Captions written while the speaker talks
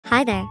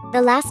Hi there.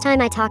 The last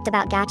time I talked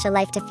about Gacha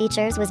Life to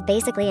features was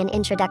basically an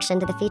introduction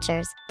to the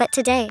features. But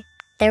today,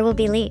 there will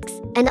be leaks.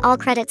 And all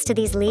credits to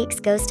these leaks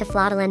goes to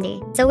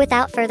Flottalendi. So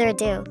without further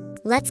ado,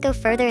 let's go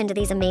further into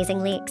these amazing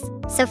leaks.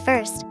 So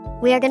first,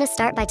 we are gonna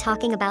start by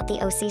talking about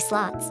the OC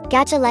slots.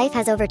 Gacha Life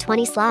has over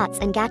 20 slots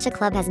and Gacha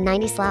Club has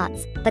 90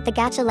 slots, but the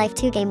Gacha Life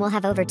 2 game will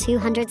have over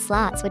 200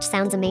 slots, which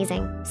sounds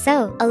amazing.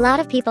 So, a lot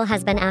of people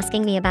has been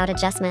asking me about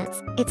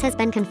adjustments. It has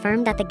been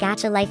confirmed that the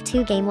Gacha Life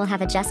 2 game will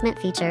have adjustment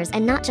features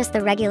and not just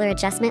the regular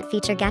adjustment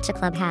feature Gacha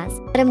Club has,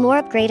 but a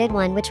more upgraded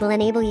one which will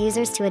enable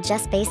users to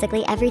adjust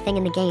basically everything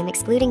in the game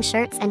excluding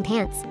shirts and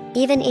pants.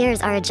 Even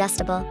ears are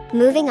adjustable.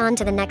 Moving on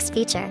to the next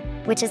feature,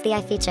 which is the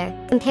eye feature.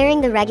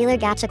 Comparing the regular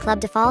Gacha Club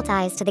default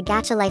eyes to the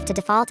Gacha Life to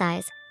default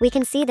eyes, we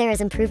can see there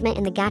is improvement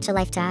in the Gacha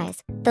Life to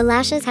eyes. The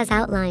lashes has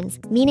outlines,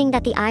 meaning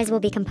that the eyes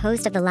will be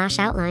composed of the lash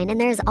outline, and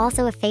there is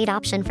also a fade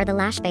option for the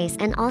lash base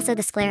and also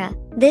the sclera.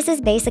 This is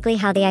basically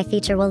how the eye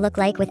feature will look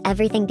like with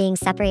everything being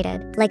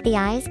separated, like the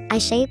eyes, eye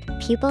shape,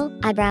 pupil,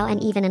 eyebrow,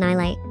 and even an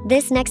highlight.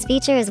 This next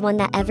feature is one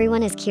that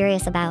everyone is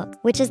curious about,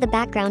 which is the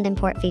background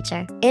import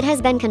feature. It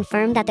has been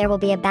confirmed that there will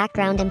be a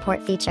background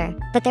import feature,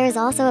 but there is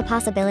also a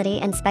possibility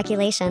and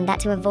speculation that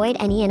to avoid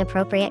any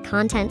inappropriate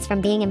contents from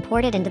being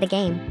imported into the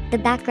game, the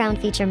background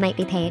feature might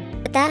be paid.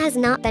 But that has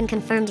not been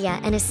confirmed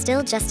yet and is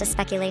still just a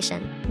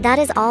speculation. That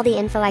is all the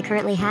info I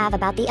currently have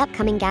about the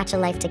upcoming Gacha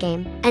Life 2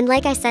 game. And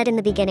like I said in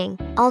the beginning,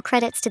 all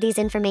credits to these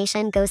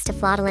information goes to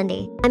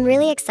Flottalendi. I'm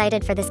really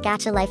excited for this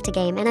Gacha Life 2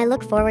 game and I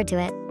look forward to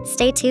it.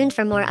 Stay tuned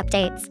for more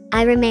updates.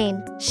 I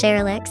remain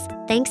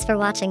Cherilyx. Thanks for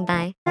watching.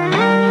 Bye.